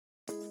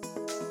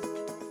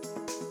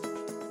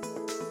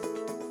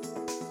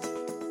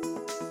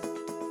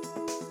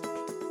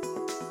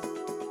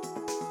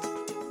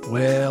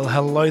Well,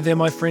 hello there,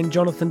 my friend.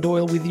 Jonathan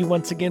Doyle with you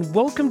once again.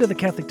 Welcome to the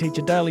Catholic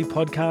Teacher Daily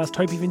podcast.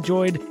 Hope you've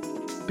enjoyed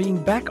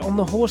being back on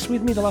the horse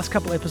with me. The last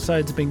couple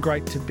episodes have been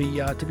great to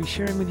be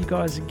sharing with you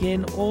guys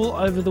again all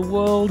over the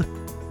world,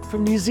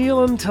 from New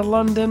Zealand to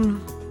London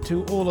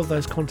to all of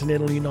those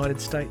continental United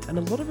States and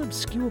a lot of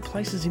obscure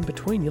places in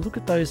between. You look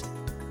at those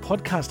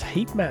podcast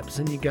heat maps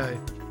and you go,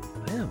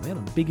 wow, man,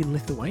 I'm big in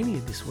Lithuania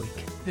this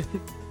week. Oh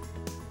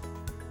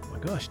my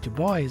gosh,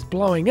 Dubai is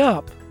blowing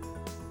up.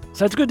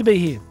 So it's good to be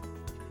here.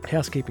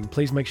 Housekeeping,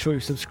 please make sure you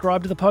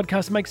subscribe to the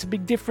podcast. It makes a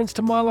big difference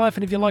to my life.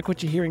 And if you like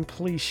what you're hearing,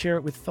 please share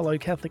it with fellow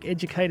Catholic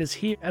educators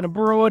here and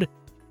abroad.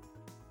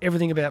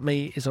 Everything about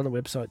me is on the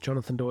website,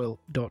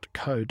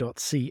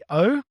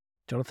 jonathandoyle.co.co.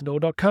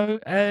 jonathandoyle.co,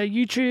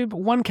 YouTube,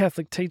 One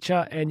Catholic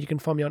Teacher, and you can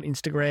find me on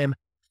Instagram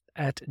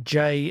at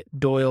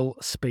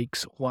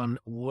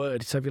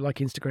jdoylespeaks1word. So if you like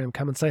Instagram,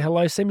 come and say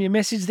hello, send me a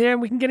message there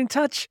and we can get in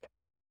touch.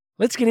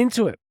 Let's get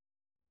into it.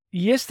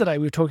 Yesterday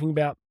we were talking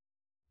about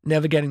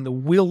navigating the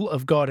will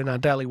of God in our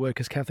daily work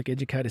as Catholic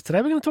educators.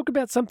 Today we're going to talk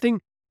about something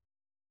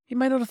you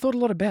may not have thought a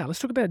lot about. Let's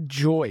talk about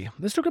joy.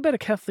 Let's talk about a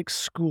Catholic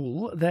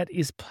school that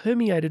is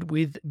permeated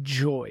with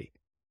joy.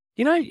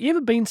 You know, you ever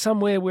been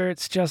somewhere where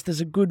it's just, there's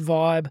a good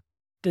vibe,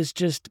 there's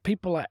just,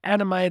 people are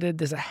animated,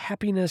 there's a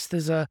happiness,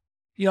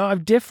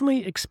 I've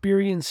definitely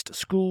experienced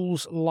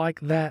schools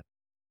like that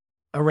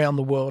around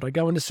the world. I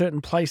go into certain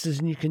places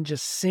and you can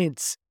just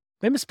sense.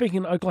 I remember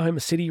speaking in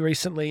Oklahoma City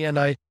recently,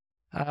 and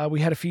we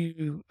had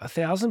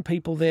 1,000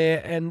 people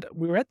there, and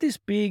we were at this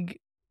big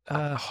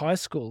high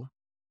school.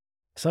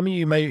 Some of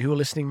you who are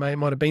listening might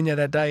have been there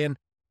that day, and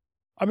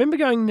I remember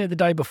going there the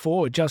day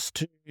before just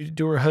to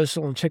do a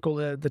rehearsal and check all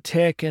the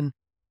tech, and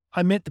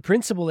I met the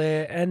principal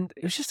there, and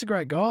it was just a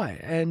great guy,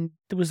 and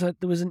there was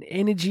an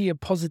energy, a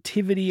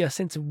positivity, a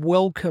sense of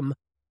welcome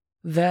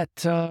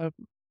that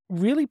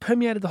really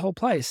permeated the whole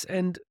place.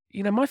 And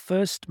you know, my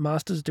first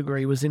master's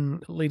degree was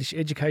in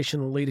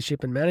educational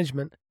leadership and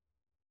management.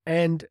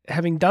 And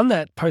having done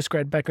that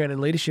postgrad background in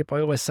leadership,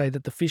 I always say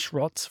that the fish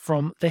rots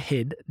from the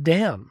head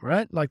down,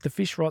 right? Like the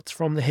fish rots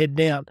from the head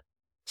down.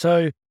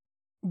 So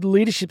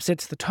leadership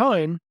sets the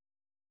tone,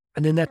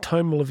 and then that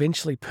tone will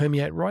eventually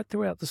permeate right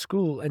throughout the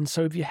school. And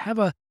so if you have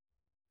a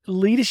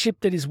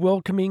leadership that is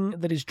welcoming,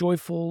 that is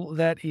joyful,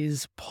 that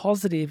is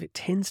positive, it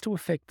tends to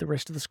affect the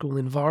rest of the school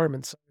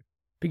environment. So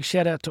big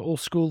shout out to all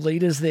school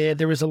leaders there.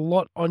 There is a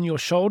lot on your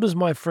shoulders,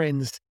 my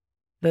friends,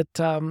 that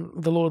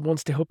the Lord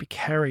wants to help you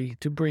carry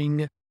to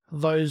bring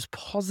those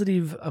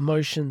positive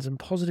emotions and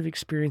positive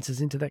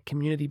experiences into that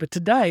community. But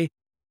today,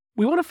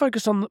 we want to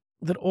focus on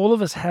that all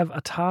of us have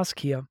a task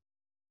here.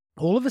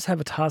 All of us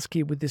have a task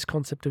here with this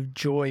concept of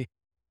joy.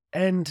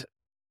 And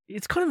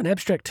it's kind of an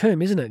abstract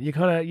term, isn't it?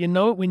 You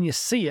know it when you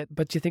see it,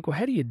 but you think, well,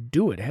 how do you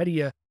do it?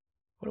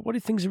 What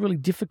if things are really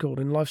difficult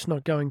and life's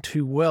not going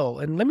too well?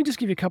 And let me just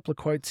give you a couple of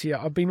quotes here.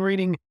 I've been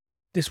reading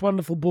this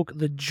wonderful book,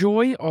 The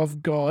Joy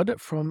of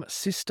God, from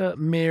Sister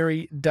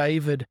Mary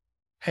David.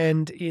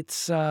 And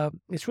it's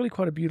really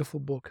quite a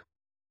beautiful book.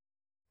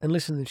 And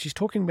listen, she's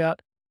talking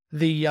about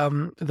the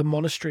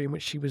monastery in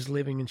which she was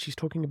living, and she's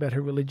talking about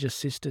her religious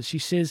sisters. She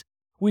says,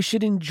 we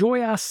should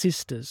enjoy our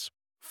sisters,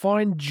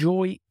 find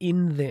joy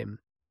in them.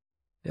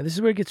 Now, this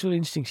is where it gets really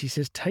interesting. She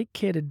says, take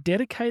care to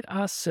dedicate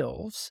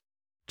ourselves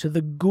to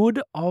the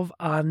good of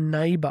our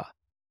neighbor.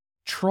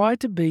 Try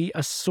to be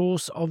a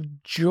source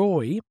of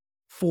joy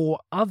for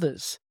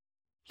others,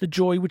 the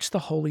joy which the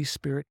Holy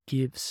Spirit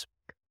gives.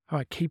 All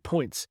right, key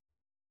points.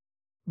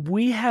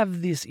 We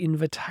have this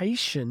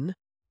invitation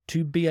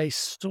to be a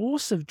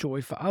source of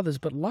joy for others,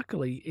 but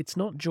luckily it's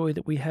not joy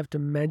that we have to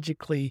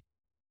magically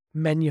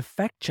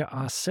manufacture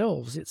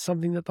ourselves. It's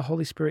something that the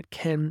Holy Spirit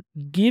can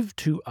give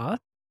to us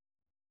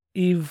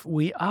if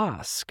we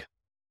ask.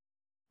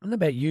 I don't know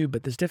about you,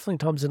 but there's definitely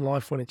times in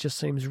life when it just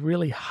seems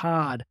really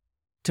hard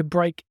to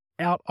break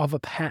out of a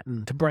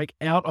pattern, to break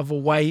out of a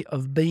way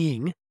of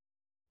being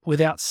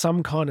without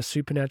some kind of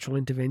supernatural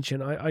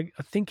intervention. I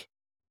think,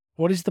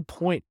 what is the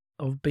point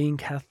of being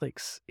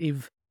Catholics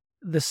if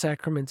the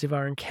sacraments, if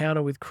our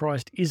encounter with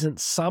Christ isn't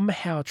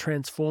somehow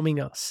transforming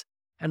us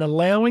and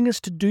allowing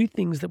us to do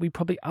things that we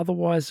probably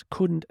otherwise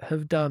couldn't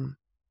have done?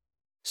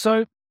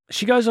 So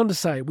she goes on to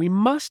say, we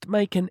must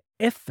make an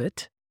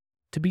effort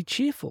to be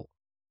cheerful.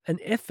 An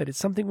effort is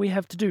something we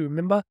have to do.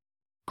 Remember,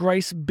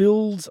 grace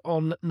builds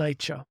on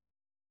nature,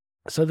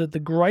 so that the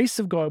grace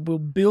of God will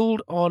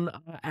build on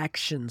our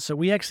actions. So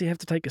we actually have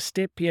to take a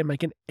step here,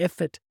 make an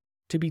effort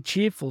to be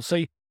cheerful.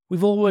 So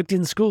we've all worked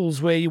in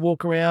schools where you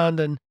walk around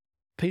and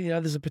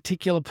there's a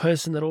particular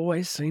person that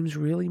always seems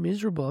really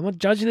miserable. I'm not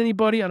judging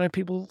anybody. I know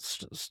people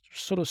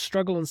sort of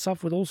struggle and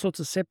suffer with all sorts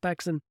of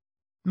setbacks and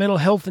mental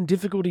health and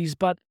difficulties,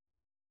 but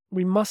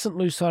we mustn't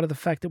lose sight of the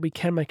fact that we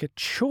can make a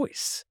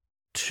choice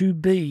to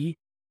be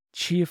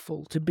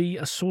cheerful, to be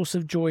a source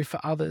of joy for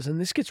others. And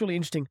this gets really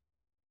interesting.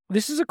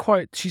 This is a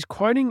quote. She's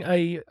quoting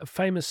a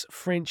famous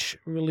French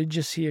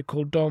religious here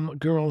called Dom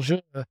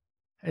Guéranger.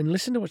 And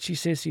listen to what she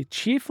says here.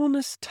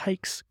 Cheerfulness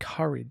takes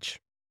courage,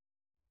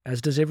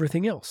 as does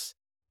everything else.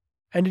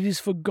 And it is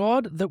for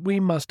God that we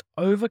must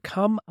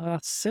overcome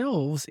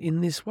ourselves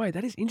in this way.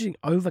 That is interesting,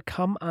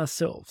 overcome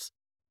ourselves.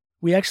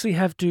 We actually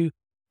have to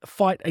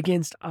fight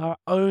against our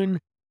own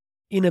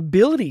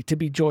inability to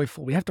be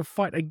joyful. We have to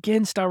fight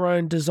against our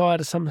own desire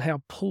to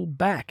somehow pull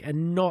back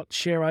and not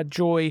share our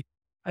joy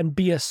and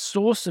be a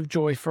source of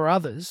joy for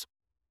others.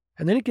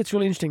 And then it gets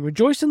really interesting.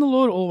 Rejoice in the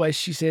Lord always,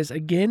 she says.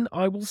 Again,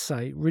 I will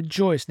say,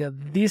 rejoice. Now,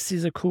 this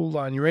is a cool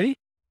line. You ready?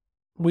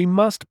 We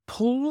must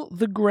pull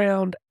the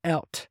ground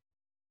out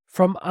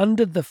from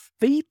under the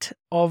feet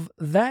of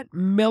that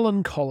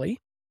melancholy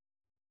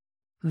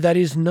that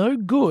is no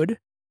good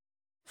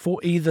for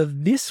either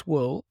this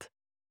world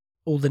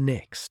or the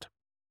next.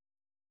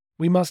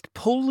 We must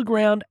pull the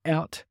ground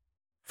out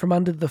from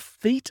under the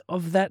feet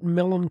of that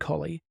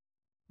melancholy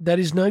that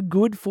is no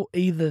good for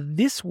either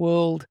this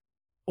world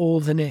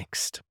or the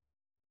next.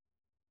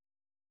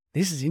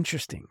 This is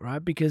interesting,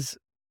 right? Because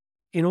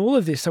in all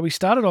of this, so we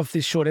started off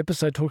this short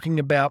episode talking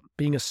about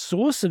being a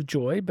source of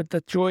joy, but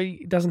that joy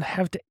doesn't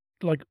have to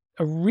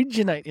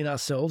originate in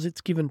ourselves.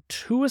 It's given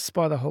to us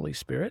by the Holy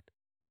Spirit.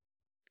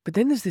 But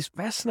then there's this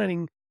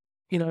fascinating,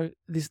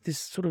 this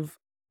sort of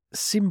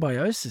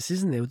symbiosis,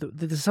 isn't there?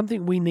 There's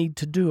something we need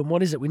to do. And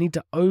what is it? We need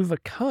to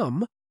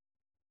overcome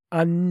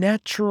a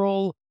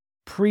natural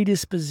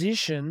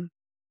predisposition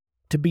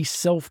to be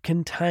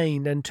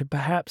self-contained and to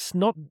perhaps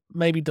not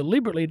maybe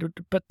deliberately,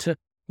 but to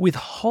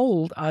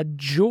withhold our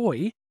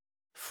joy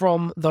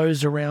from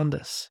those around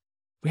us.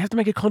 We have to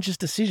make a conscious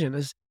decision.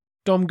 As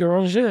Dom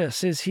Guéranger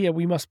says here,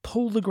 we must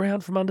pull the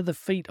ground from under the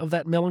feet of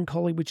that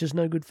melancholy which is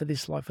no good for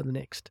this life or the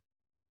next.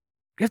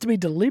 We have to be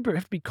deliberate. We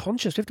have to be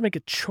conscious. We have to make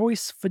a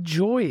choice for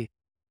joy.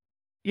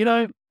 I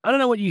don't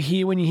know what you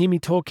hear when you hear me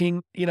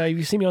talking. If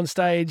you see me on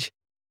stage,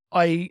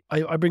 I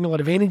bring a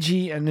lot of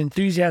energy and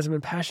enthusiasm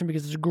and passion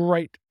because it's a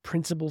great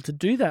principle to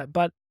do that.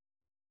 But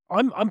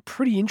I'm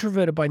pretty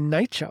introverted by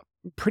nature,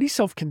 pretty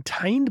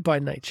self-contained by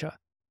nature.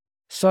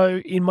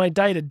 So in my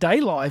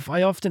day-to-day life,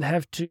 I often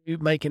have to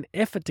make an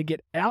effort to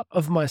get out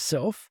of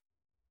myself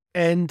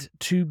and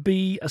to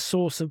be a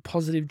source of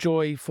positive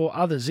joy for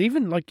others.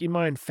 Even like in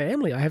my own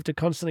family, I have to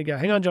constantly go,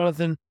 hang on,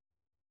 Jonathan,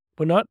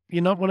 you're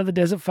not one of the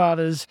Desert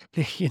Fathers.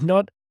 You're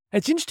not.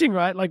 It's interesting,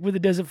 right? Like with the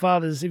Desert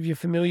Fathers, if you're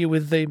familiar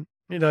with the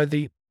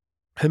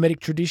Hermetic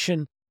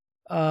tradition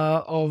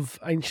of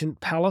ancient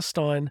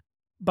Palestine,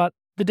 but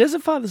the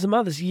Desert Fathers and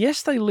Mothers,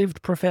 yes, they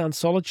lived profound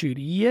solitude.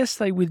 Yes,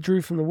 they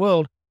withdrew from the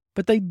world,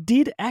 but they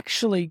did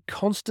actually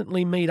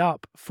constantly meet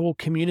up for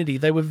community.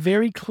 They were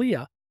very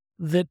clear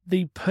that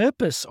the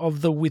purpose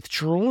of the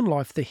withdrawn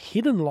life, the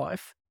hidden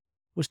life,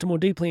 was to more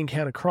deeply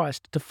encounter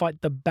Christ, to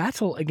fight the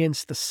battle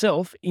against the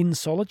self in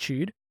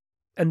solitude,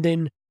 and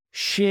then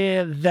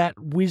share that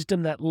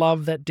wisdom, that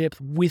love, that depth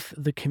with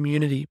the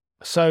community.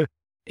 So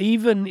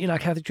even in our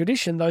Catholic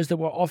tradition, those that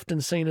were often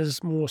seen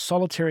as more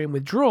solitary and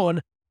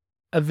withdrawn,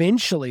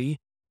 eventually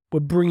were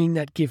bringing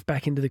that gift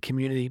back into the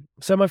community.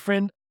 So my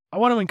friend, I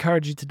want to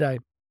encourage you today,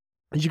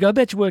 as you go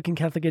about your work in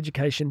Catholic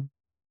education,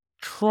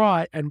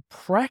 try and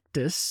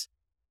practice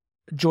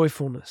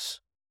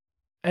joyfulness.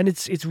 And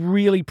it's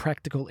really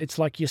practical. It's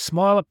like you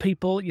smile at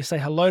people, you say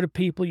hello to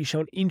people, you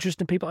show an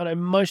interest in people. I know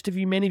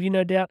many of you,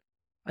 no doubt,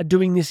 are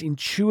doing this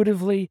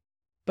intuitively.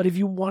 But if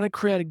you want to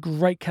create a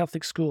great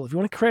Catholic school, if you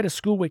want to create a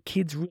school where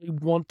kids really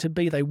want to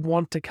be, they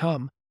want to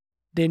come,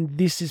 then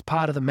this is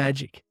part of the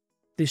magic,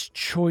 this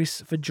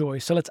choice for joy.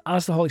 So let's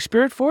ask the Holy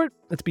Spirit for it.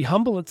 Let's be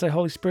humble. Let's say,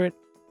 Holy Spirit,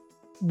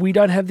 we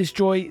don't have this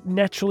joy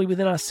naturally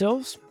within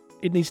ourselves.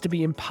 It needs to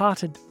be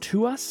imparted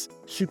to us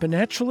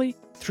supernaturally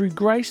through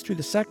grace, through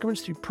the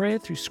sacraments, through prayer,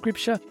 through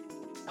scripture.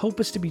 Help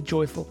us to be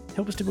joyful.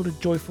 Help us to build a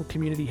joyful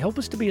community. Help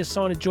us to be a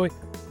sign of joy,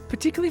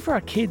 particularly for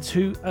our kids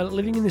who are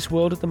living in this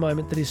world at the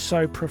moment that is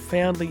so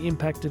profoundly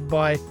impacted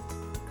by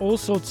all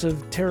sorts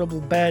of terrible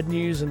bad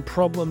news and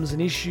problems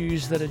and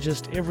issues that are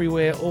just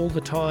everywhere all the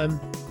time.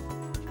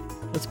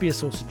 Let's be a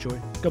source of joy.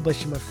 God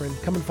bless you, my friend.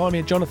 Come and find me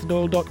at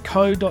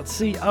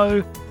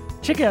jonathandoyle.co.co.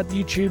 Check out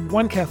YouTube,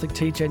 One Catholic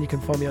Teacher, and you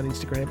can find me on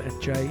Instagram at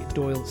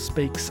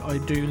jdoylespeaks. I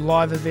do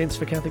live events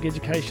for Catholic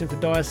education for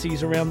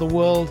dioceses around the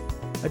world.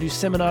 I do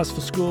seminars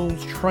for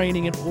schools,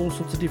 training in all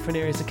sorts of different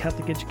areas of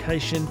Catholic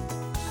education.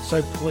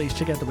 So please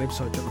check out the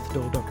website,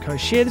 jonathandoyle.co.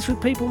 Share this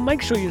with people.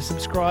 Make sure you're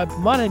subscribed.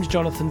 My name's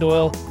Jonathan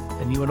Doyle,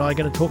 and you and I are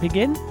going to talk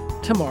again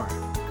tomorrow.